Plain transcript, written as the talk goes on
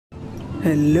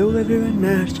Hello everyone,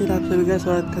 मैं हर्षित आप सभी का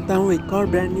स्वागत करता हूँ एक और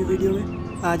ब्रांड न्यू वीडियो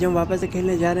में। आज हम वापस से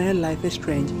खेलने जा रहे हैं लाइफ इज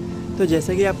स्ट्रेंज। तो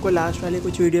जैसे कि आपको लास्ट वाले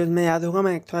कुछ वीडियोस में याद होगा,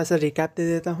 मैं एक थोड़ा सा रिकैप दे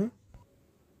देता हूँ।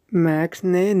 मैक्स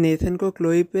ने नेथन को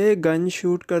क्लोई पे गन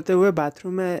शूट करते हुए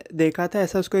बाथरूम में देखा था।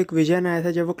 ऐसा उसको एक विजन आया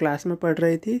था जब वो क्लास में पढ़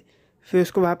रही थी। फिर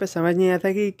उसको वहाँ पे समझ नहीं आया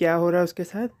था कि क्या हो रहा है उसके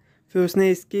साथ। फिर उसने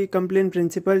इसकी कंप्लेन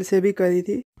प्रिंसिपल से भी करी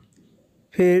थी।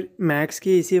 फिर मैक्स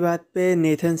की इसी बात पे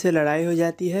नेथन से लड़ाई हो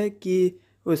जाती है कि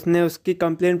उसने उसकी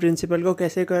कंप्लेन प्रिंसिपल को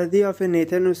कैसे कर दी, और फिर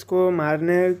नेथन उसको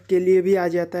मारने के लिए भी आ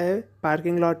जाता है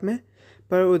पार्किंग लॉट में।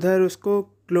 पर उधर उसको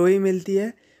क्लोई मिलती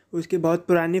है, उसकी बहुत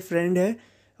पुरानी फ्रेंड है,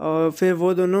 और फिर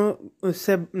वो दोनों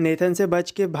उससे नेथन से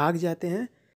बच के भाग जाते हैं।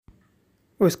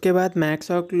 उसके बाद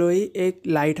मैक्स और क्लोई एक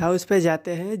लाइट हाउस पे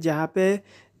जाते हैं, जहाँ पे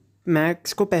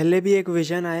मैक्स को पहले भी एक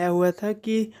विज़न आया हुआ था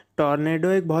कि टॉर्नेडो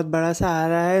एक बहुत बड़ा सा आ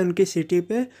रहा है उनकी सिटी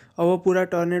पे, और वो पूरा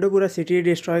टॉर्नेडो पूरा सिटी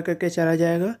डिस्ट्रॉय करके चला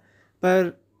जाएगा। पर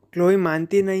क्लोई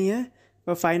मानती नहीं है।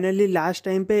 पर फाइनली लास्ट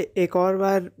टाइम पे एक और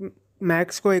बार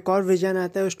मैक्स को एक और विज़न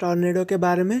आता है उस टॉर्नेडो के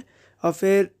बारे में, और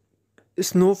फिर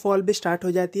स्नोफॉल भी स्टार्ट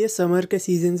हो जाती है समर के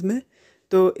सीजन्स में।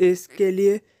 तो इसके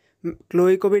लिए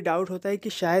क्लोई को भी डाउट होता है कि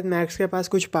शायद मैक्स के पास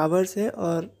कुछ पावर्स है,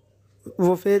 और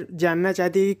वो फिर जानना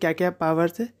चाहती है कि क्या क्या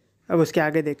पावर्स है। अब उसके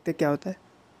आगे देखते क्या होता है।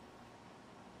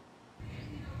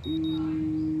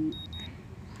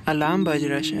 अलार्म बज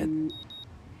रहा है शायद।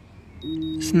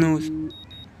 स्नूज।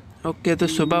 ओके, तो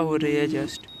सुबह हो रही है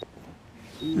जस्ट।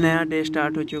 नया डे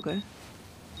स्टार्ट हो चुका है।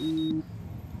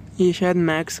 ये शायद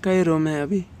मैक्स का ही रूम है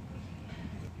अभी।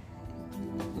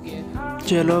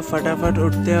 चलो फटाफट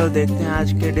उठते हैं और देखते हैं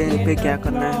आज के डे पे क्या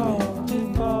करना है हमें।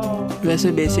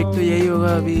 वैसे बेसिक तो यही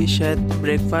होगा, अभी शायद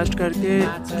ब्रेकफास्ट करके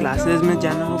क्लासेस में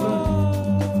जाना होगा,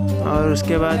 और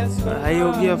उसके बाद पढ़ाई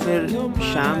होगी, और फिर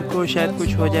शाम को शायद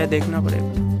कुछ हो जाए, देखना पड़ेगा।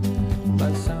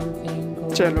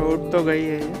 चलो उठ तो गई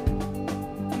है ये।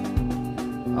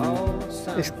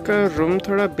 इसका रूम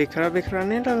थोड़ा बिखरा बिखरा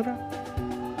नहीं लग रहा।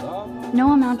 No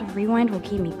amount of rewind will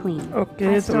keep me clean.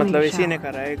 Okay, तो मतलब इसी ने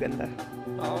करा है गंदा।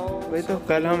 वही तो,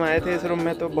 कल हम आए थे इस रूम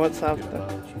में तो बहुत साफ था।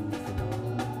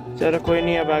 चलो कोई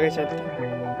नहीं, अब आगे चलते हैं।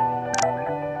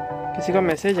 किसी का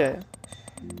मैसेज आया।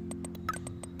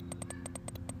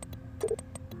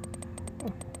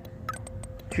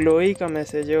 क्लोई का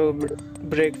मैसेज है, वो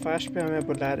ब्रेकफास्ट पे हमें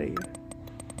बुला रही है।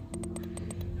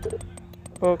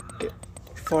 ओके,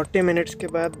 40 मिनट्स के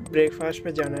बाद ब्रेकफास्ट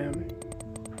पे जाना है हमें।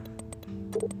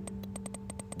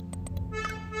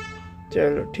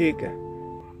 चलो ठीक है,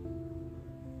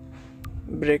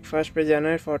 ब्रेकफास्ट पे जाना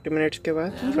है 40 मिनट्स के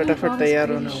बाद। फटाफट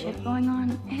तैयार होना होगा।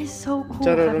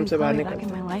 चलो रूम से बाहर निकल।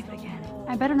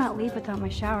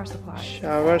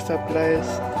 शावर सप्लाईज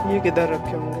ये किधर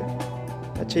रखे होंगे?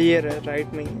 अच्छा ये रहे,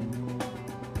 राइट में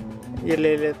ही। ये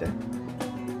ले लेते हैं।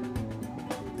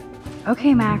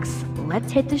 Okay, Max,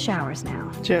 let's hit the showers now.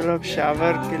 चलो अब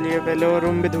शावर के लिए पहले वो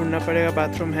रूम भी ढूंढना पड़ेगा,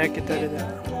 बाथरूम है किधर इधर।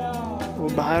 वो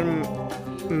बाहर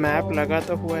मैप लगा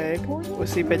तो हुआ है एक,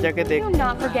 उसी पे जाके देख।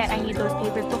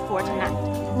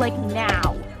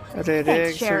 अरे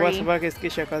रे, सुबह सुबह किसकी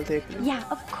शक्ल देख ली।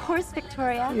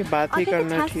 ये बात ही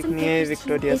करना ठीक नहीं है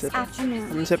विक्टोरिया से, तो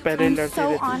हमसे पहले ही लड़ती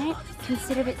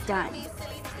रहती।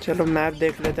 चलो मैप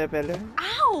देख लेते हैं पहले।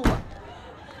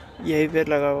 यही पे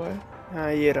लगा हुआ है।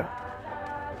 हाँ ये रहा।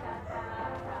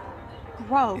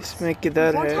 इसमें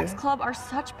किधर है?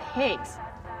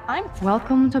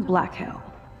 Welcome to Black Hill.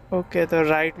 Okay, तो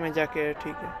राइट में जाके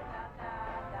ठीक है,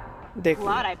 देख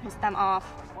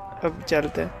अब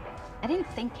चलते हैं।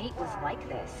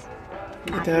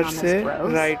 इधर से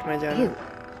राइट में जाना।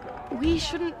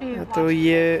 तो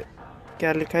ये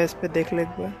क्या लिखा है इस पे देख ले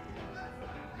एक बार।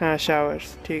 हाँ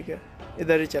शावर्स, ठीक है,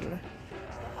 इधर ही चलना है।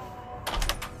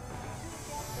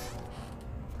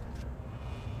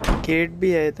 गेट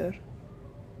भी है इधर,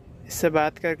 इससे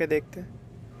बात करके देखते हैं।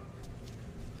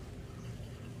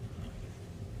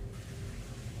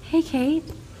 Hey,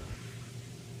 Kate.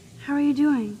 How are you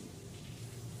doing?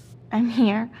 I'm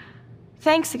here.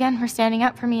 Thanks again for standing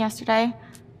up for me yesterday.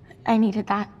 I needed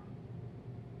that.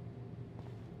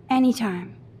 Anytime.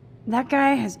 That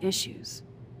guy has issues.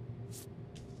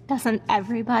 Doesn't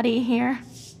everybody here?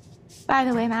 By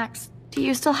the way, Max, do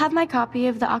you still have my copy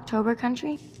of The October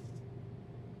Country?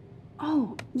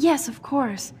 Oh, yes, of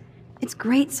course. It's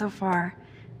great so far.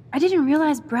 I didn't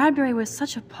realize Bradbury was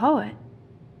such a poet.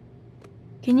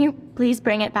 Can you please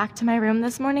bring it back to my room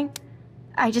this morning?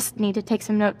 I just need to take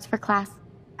some notes for class.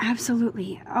 Absolutely.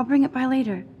 I'll bring it by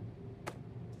later.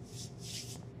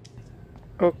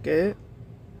 Okay,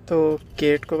 तो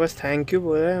cat को बस thank you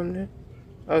बोला है हमने,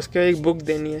 और उसको एक book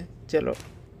देनी है। चलो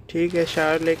ठीक है,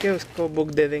 शावर लेके उसको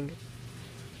बुक दे देंगे।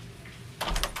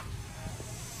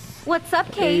 What's up,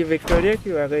 ये Kate? विक्टोरिया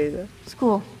क्यों आ गई इधर?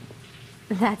 School.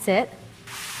 That's it?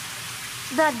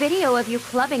 That video of you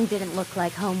clubbing didn't look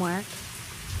like homework.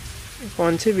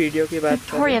 कौन सी वीडियो की बात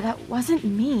कर रहे Victoria, that wasn't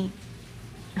me.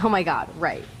 Oh my god,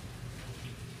 right.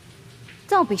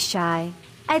 Don't be shy.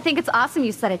 I think it's awesome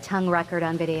you set a tongue record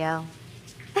on video.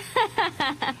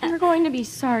 You're going to be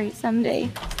sorry someday.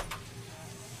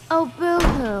 Oh,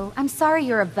 boo-hoo. I'm sorry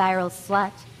you're a viral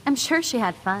slut. I'm sure she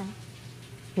had fun.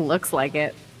 Looks like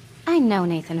it. I know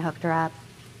Nathan hooked her up.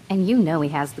 And you know he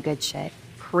has the good shit.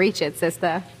 Preach it,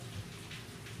 sister.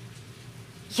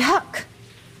 Yuck!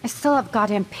 I still have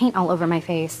goddamn paint all over my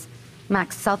face.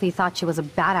 Max Selfie thought she was a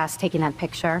badass taking that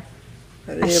picture.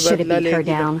 अरे I ये should have बदला beat her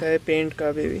लेगी down. लगता है paint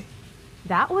का भी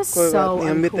That was कोई बात so नहीं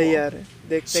हम भी uncool. तैयार हैं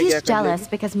देखते हैं क्या She's कर jealous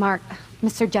लेगी because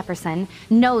Mr. Jefferson,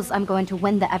 knows I'm going to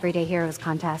win the Everyday Heroes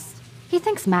contest. He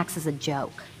thinks Max is a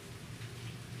joke.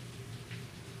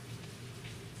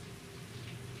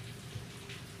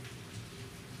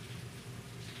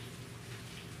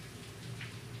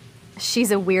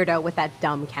 She's a weirdo with that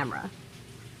dumb camera.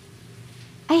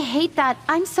 I hate that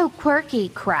I'm so quirky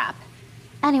crap.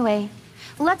 Anyway,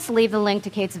 let's leave the link to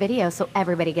Kate's video so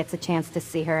everybody gets a chance to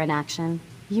see her in action.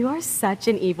 You are such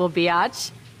an evil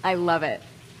biatch. I love it.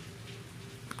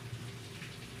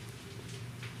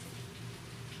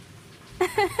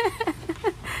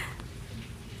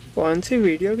 कौन सी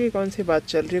video की कौन सी बात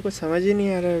चल रही है कुछ समझ ही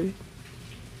नहीं आ रहा अभी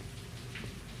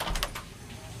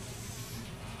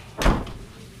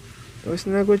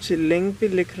उसने कुछ लिंक भी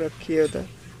लिख रखी है उधर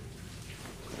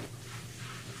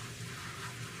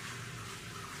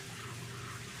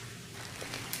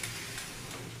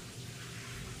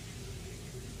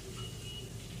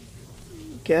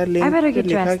क्या लिंक I better पे get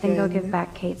लिखा dressed and क्या go है give इनने?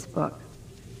 back Kate's book.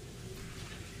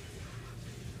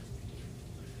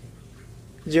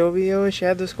 जो भी है वो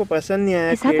शायद उसको पसंद नहीं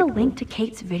आया Is that the केट को। link to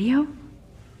Kate's video?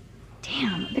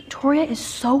 Damn, Victoria is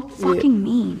so fucking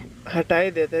mean. हटा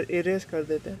ही देते इरेज कर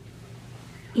देते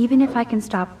Even if I can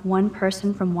stop one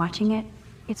person from watching it,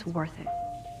 it's worth it.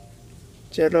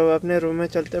 चलो अब अपने रूम में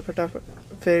चलते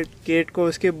फटाफट फिर केट को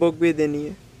उसकी बुक भी देनी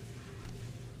है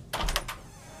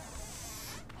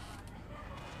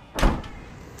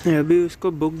अभी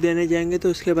उसको बुक देने जाएंगे तो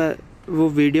उसके बाद वो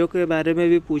वीडियो के बारे में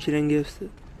भी पूछ लेंगे उससे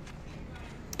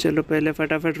चलो पहले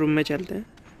फटाफट रूम में चलते हैं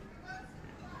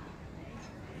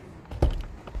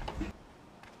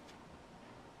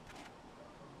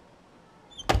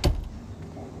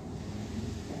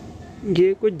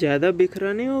ये कुछ ज़्यादा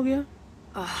बिखरा नहीं हो गया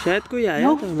शायद कोई आया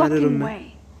No था हमारे रूम fucking में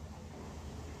way.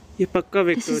 ये पक्का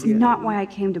This is Victoria not why I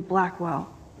came to Blackwell.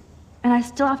 And I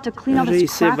still have to clean all अरे this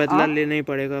इससे crap बदला up लेना ही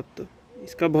पड़ेगा अब तो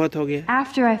इसका बहुत हो गया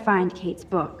after I find Kate's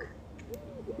book.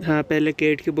 हाँ पहले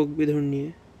केट की बुक भी ढूंढनी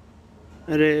है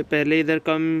अरे पहले इधर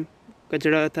कम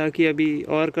कचरा था कि अभी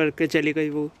और करके चली गई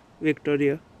वो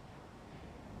Victoria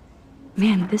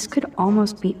Man, this could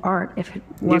almost be art if it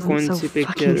ये wasn't कौन so सी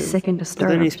पिक्चर fucking है sick and पता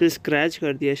नहीं इस disturbed. पे स्क्रैच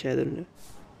कर दिया शायद उन्होंने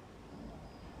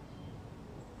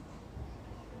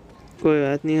कोई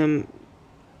बात नहीं हम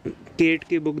केट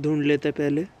की बुक ढूंढ लेते हैं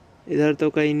पहले इधर तो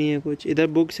कहीं नहीं है कुछ इधर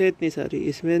बुक्स है इतनी सारी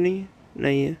इसमें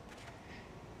नहीं है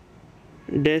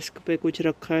डेस्क पे कुछ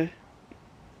रखा है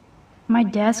My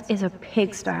desk is a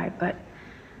pigsty, but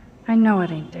I know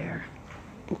it ain't there.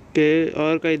 Okay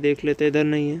और कहीं देख लेते इधर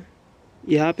नहीं है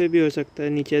यहाँ पे भी हो सकता है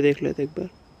नीचे देख लेते एक बार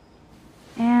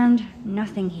And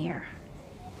nothing here.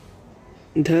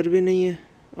 इधर भी नहीं है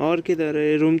और किधर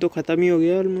है रूम तो ख़त्म ही हो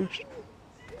गया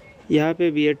ऑलमोस्ट यहाँ पे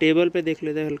भी है टेबल पे देख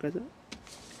लेते हैं हल्का सा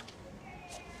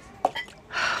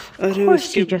Of अरे course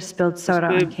उसके you just spilled soda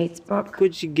उसपे on Kate's book.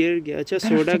 कुछ गिर गया अच्छा Better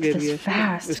सोडा fix गिर this गया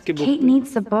fast. उसकी बुक Kate पे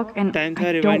needs the book and time था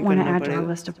I rewind don't want to करना add to her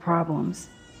पड़ेगा list of problems.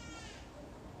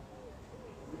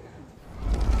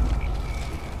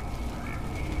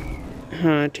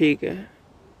 हाँ ठीक है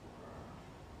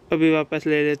अभी वापस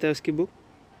ले लेते हैं उसकी book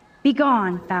Be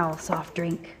gone, foul soft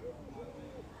drink.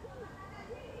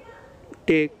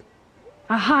 Take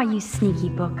Aha, you sneaky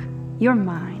book. You're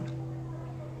mine.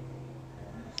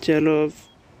 चलो अब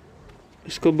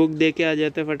उसको बुक दे के आ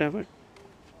जाते हैं फटाफट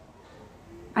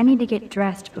I need to get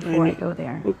dressed before I go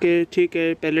there. Okay ठीक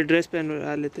है पहले ड्रेस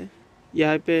पहनवा लेते हैं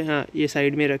यहाँ पे हाँ ये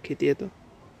साइड में रखी थी ये तो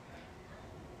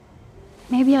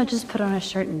Maybe I'll just put on a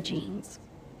shirt and jeans.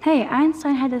 Hey,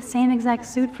 Einstein had the same exact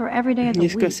suit for every day of the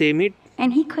इसका week. Same he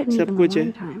And he couldn't सब even कुछ है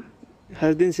learn time.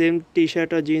 हर दिन सेम टी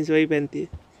शर्ट और jeans वही पहनती है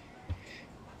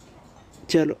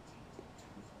चलो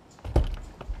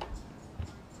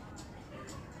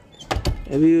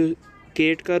अभी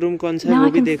केट का रूम कौन सा है Now वो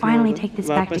I भी can देखना finally होगा take this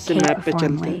back to वापस से Kate मैप पे before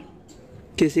I'm चलते हैं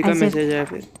late. किसी का As if- मैसेज आया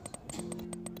फिर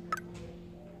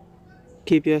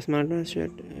keep your smartphone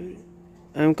shut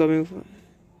I am coming for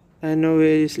I know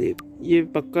where you sleep. ये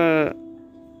पक्का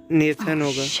नेथन Oh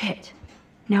होगा. shit.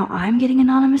 Now I'm getting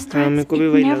anonymous हाँ, threats? मेरे को भी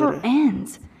It वही लग never रहा है.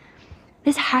 ends.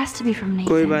 This has to be from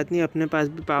कोई Nathan. बात नहीं, अपने पास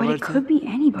भी But पावर it था. could be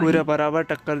anybody. पूरा बराबर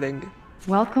टक्कर देंगे.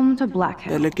 Welcome to Black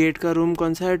Hill. पहले केट का रूम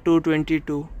कौन सा है?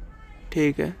 222.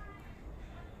 ठीक है,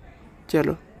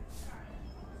 चलो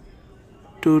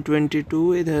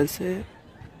 222 इधर से.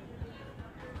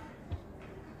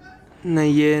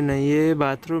 नहीं ये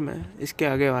बाथरूम है, इसके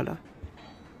आगे वाला.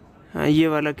 हाँ, ये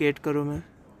वाला केट का रूम है.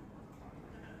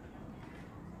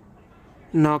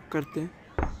 नॉक करते हैं.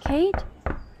 Kate?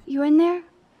 You in there?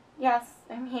 Yes,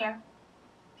 I'm here.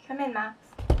 Come in, Max.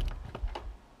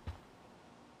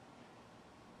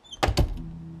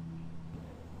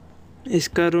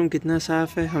 इसका रूम कितना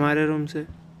साफ है हमारे रूम से.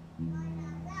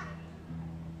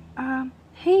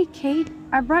 Hey, Kate.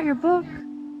 I brought your book.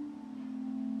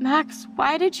 Max, why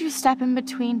did you step in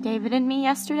between David and me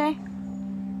yesterday?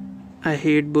 I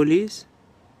hate bullies.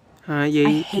 हाँ, I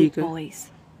यही hate ठीक है. bullies.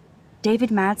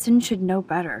 David Madsen should know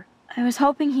better. I was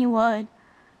hoping he would.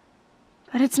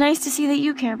 But it's nice to see that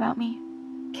you care about me.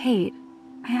 Kate,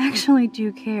 I actually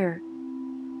do care.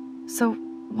 So,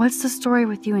 what's the story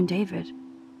with you and David?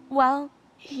 Well,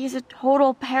 he's a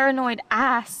total paranoid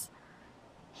ass.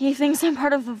 He thinks I'm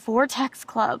part of the Vortex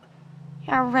Club.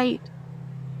 Yeah, right.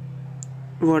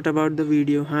 What about the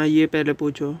video? हाँ, ये पहले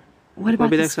पूछो. What about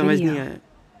अभी तक this समझ video? नहीं आया.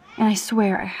 And I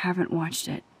swear I haven't watched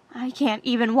it. I can't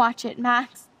even watch it,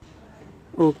 Max.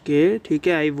 Okay, ठीक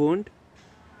है, I won't.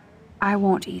 I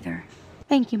won't either.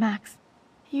 Thank you, Max.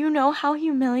 You know how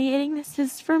humiliating this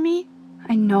is for me?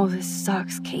 I know this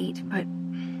sucks, Kate, but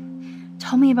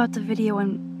tell me about the video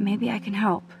and maybe I can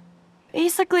help.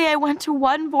 Basically, I went to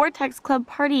one Vortex Club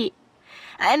party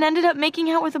and ended up making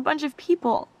out with a bunch of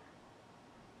people.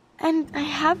 And I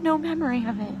have no memory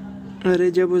of it. अरे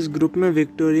जब उस group में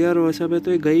Victoria और वो सब है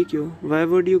तो ये गई क्यों? Why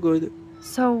would you go?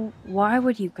 So, why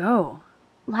would you go?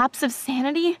 Lapse of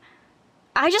sanity?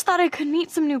 I just thought I could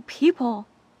meet some new people.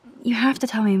 You have to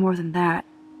tell me more than that.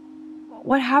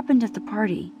 What happened at the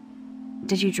party?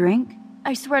 Did you drink?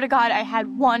 I swear to God, I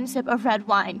had one sip of red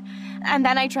wine, and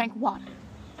then I drank water.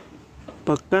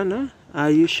 पक्का ना?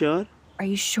 Are you sure? Are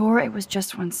you sure it was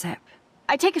just one sip?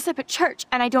 I take a sip at church,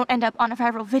 and I don't end up on a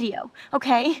viral video,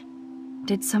 okay?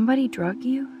 Did somebody drug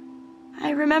you? I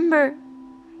remember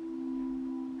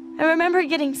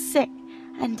getting sick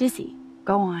and dizzy.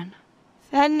 Go on.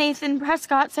 Then Nathan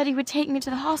Prescott said he would take me to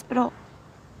the hospital.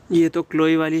 ये तो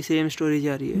Chloe वाली same story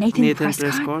जा रही है. Nathan Prescott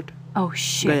Prescott? Oh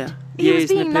shit. गया. He ये was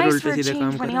इसने being फिर nice उल्टे for a सीधे काम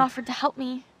change when he करे. offered to help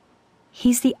me.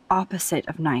 He's the opposite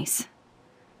of nice.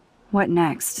 What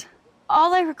next?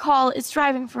 All I recall is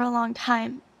driving for a long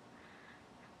time.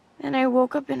 Then I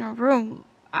woke up in a room.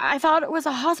 I thought it was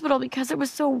a hospital because it was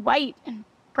so white and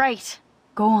bright.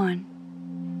 Go on.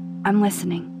 I'm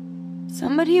listening.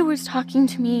 Somebody was talking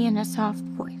to me in a soft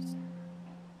voice.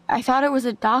 I thought it was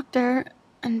a doctor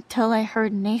until I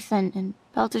heard Nathan and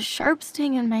felt a sharp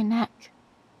sting in my neck.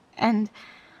 And...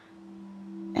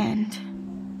 And?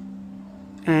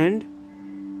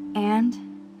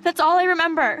 That's all I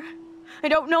remember. I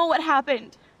don't know what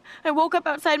happened. I woke up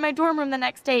outside my dorm room the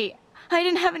next day. I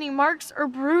didn't have any marks or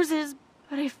bruises,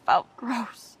 but I felt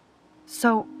gross.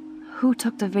 So, who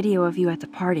took the video of you at the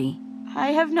party? I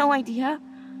have no idea.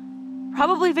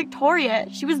 Probably Victoria.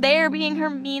 She was there being her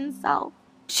mean self.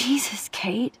 Jesus,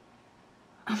 Kate.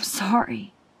 I'm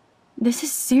sorry. This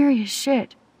is serious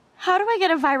shit. How do I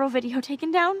get a viral video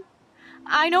taken down?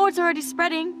 I know it's already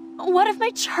spreading. What if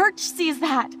my church sees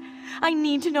that? I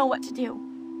need to know what to do.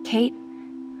 Kate,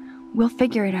 we'll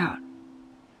figure it out.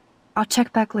 I'll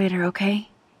check back later, okay?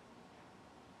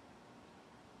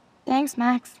 Thanks,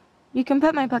 Max. You can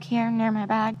put my book here near my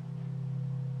bag.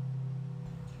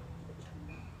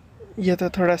 ये तो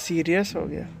थोड़ा serious हो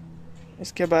गया.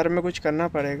 इसके बारे में कुछ करना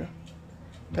पड़ेगा.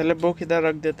 पहले बुक इधर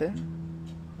रख देते हैं.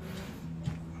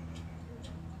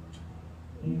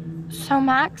 So,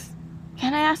 Max,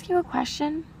 can I ask you a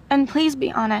question? And please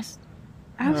be honest.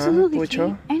 Absolutely, पूछो.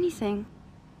 Kate. Anything.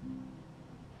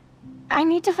 I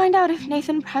need to find out if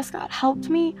Nathan Prescott helped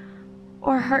me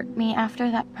or hurt me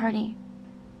after that party.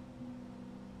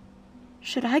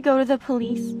 Should I go to the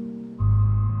police?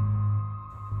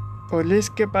 Police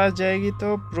के पास जाएगी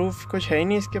तो proof कुछ है ही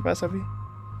नहीं इसके पास अभी.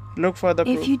 Look for the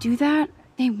proof. If you do that,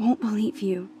 they won't believe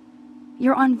you.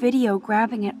 You're on video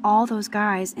grabbing at all those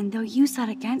guys, and they'll use that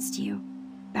against you.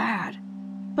 Bad.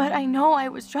 But I know I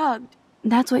was drugged.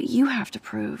 That's what you have to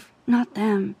prove, not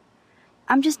them.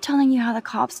 I'm just telling you how the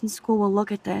cops in school will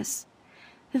look at this.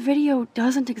 The video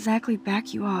doesn't exactly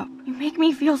back you up. You make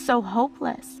me feel so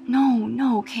hopeless.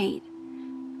 No, Kate.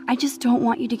 I just don't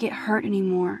want you to get hurt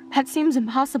anymore. That seems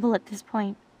impossible at this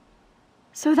point.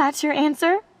 So that's your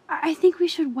answer? I think we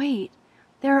should wait.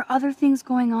 There are other things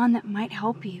going on that might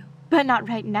help you. But not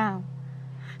right now.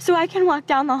 So I can walk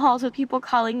down the halls with people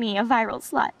calling me a viral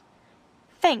slut.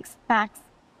 Thanks, Max.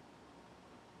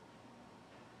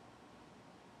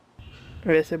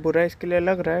 वैसे बुरा इसके लिए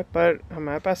लग रहा है, पर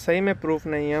हमारे पास सही में प्रूफ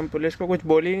नहीं है, हम पुलिस को कुछ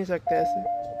बोल ही नहीं सकते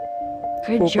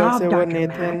ऐसे। Good job, Dr.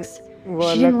 Max.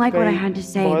 She didn't like what I had to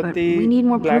say, but we need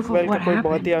more proof of what happened.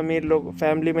 बहुत ही अमीर लोग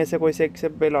फैमिली में से कोई सेक्ट से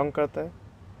बिलोंग करता है,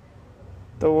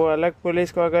 तो वो अलग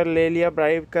पुलिस को अगर ले लिया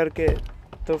ब्राइब करके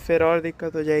तो फिर और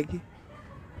दिक्कत हो जाएगी।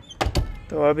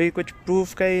 तो अभी कुछ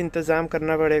प्रूफ का ही इंतज़ाम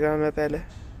करना पड़ेगा हमें पहले।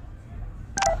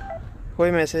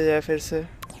 कोई मैसेज है फिर से?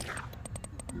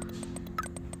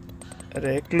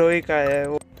 अरे क्लोई का है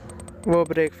वो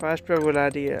ब्रेकफास्ट पे बुला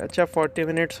रही है। अच्छा 40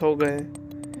 मिनट्स हो गए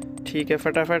हैं, ठीक है,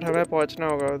 फटाफट हमें पहुंचना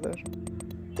होगा उधर।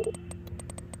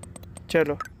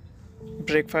 चलो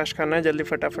ब्रेकफास्ट खाना है, जल्दी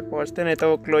फटाफट पहुंचते, नहीं तो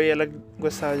वो क्लोई अलग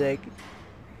गुस्सा हो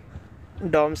जाएगी।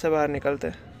 डॉम से बाहर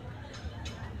निकलते।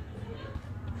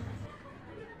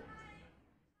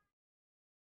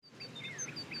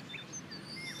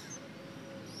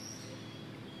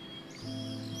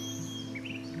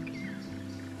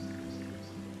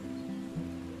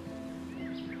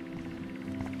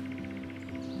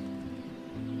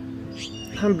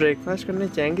 हम ब्रेकफास्ट करने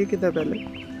जाएंगे किधर पहले,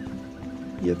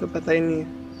 ये तो पता ही नहीं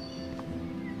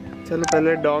है। चलो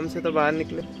पहले डॉम से तो बाहर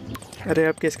निकले। अरे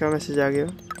अब किसका मैसेज आ गया?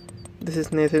 This is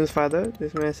नेथन्स father,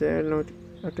 this message note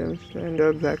attempt and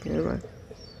black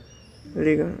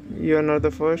you are not the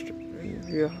first,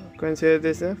 you consider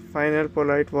this a final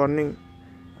polite warning.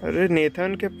 अरे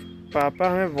नेथन के पापा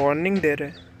हमें वार्निंग दे रहे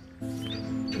हैं,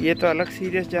 ये तो अलग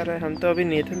सीरियस जा रहा है। हम तो अभी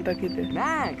नेथन तक ही थे।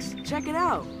 Max, check it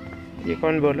out. ये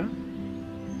कौन बोला?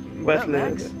 बस ले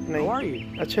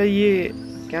नहीं। अच्छा ये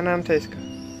क्या नाम था इसका?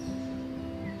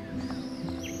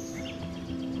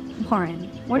 Warren,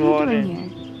 what are you doing here?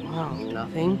 Oh,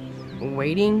 nothing.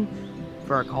 Waiting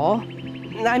for a call?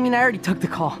 I mean, I already took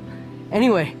the call.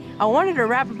 Anyway, I wanted to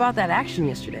rap about that action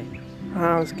yesterday.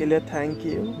 हाँ उसके लिए thank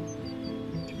you.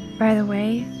 By the way,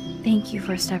 thank you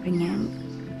for stepping in.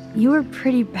 You were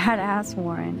pretty badass,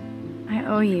 Warren. I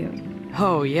owe you.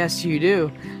 Oh, yes, you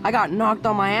do. I got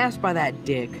knocked on my ass by that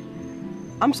dick.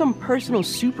 I'm some personal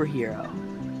superhero.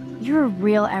 You're a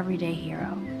real everyday hero.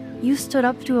 You stood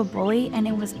up to a bully and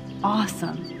it was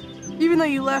awesome. Even though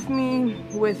you left me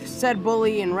with said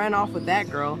bully and ran off with that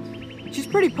girl, she's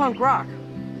pretty punk rock.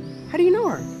 How do you know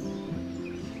her?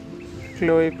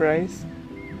 Chloe Price.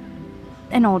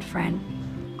 An old friend.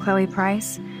 Chloe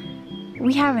Price.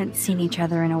 We haven't seen each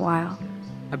other in a while.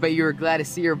 I bet you were glad to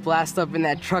see her blast up in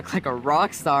that truck like a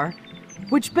rock star.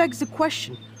 Which begs the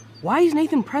question, why is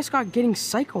Nathan Prescott getting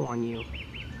psycho on you?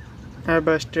 I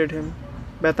busted him.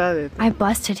 बता देते। I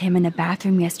busted him in the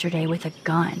bathroom yesterday with a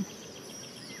gun.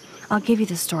 I'll give you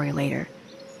the story later.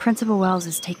 Principal Wells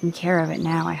is taking care of it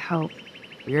now, I hope.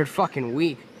 Weird fucking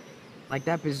week. Like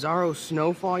that bizarro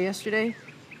snowfall yesterday.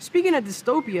 Speaking of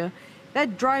dystopia,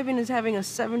 that drive-in is having a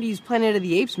 70s Planet of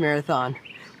the Apes marathon.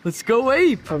 Let's go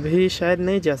ape! अभी शायद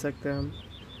नहीं जा सकते हम।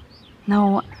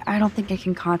 No, I don't think I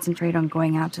can concentrate on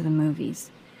going out to the movies.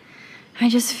 I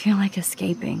just feel like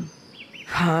escaping.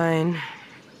 Fine.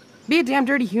 Be a damn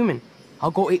dirty human.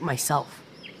 I'll go ape myself.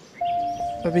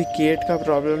 अभी cat का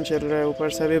problem चल रहा है, ऊपर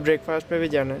से अभी ब्रेकफास्ट पे भी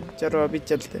जाना है। चलो अभी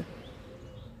चलते।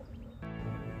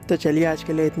 तो चलिए आज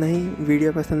के लिए इतना ही।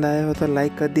 वीडियो पसंद आया हो तो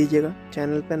लाइक कर दीजिएगा,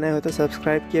 चैनल पर नए हो तो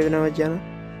सब्सक्राइब किए बिना मत जाना।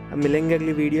 अब मिलेंगे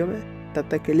अगली वीडियो में, तब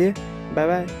तक के लिए बाय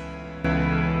बाय।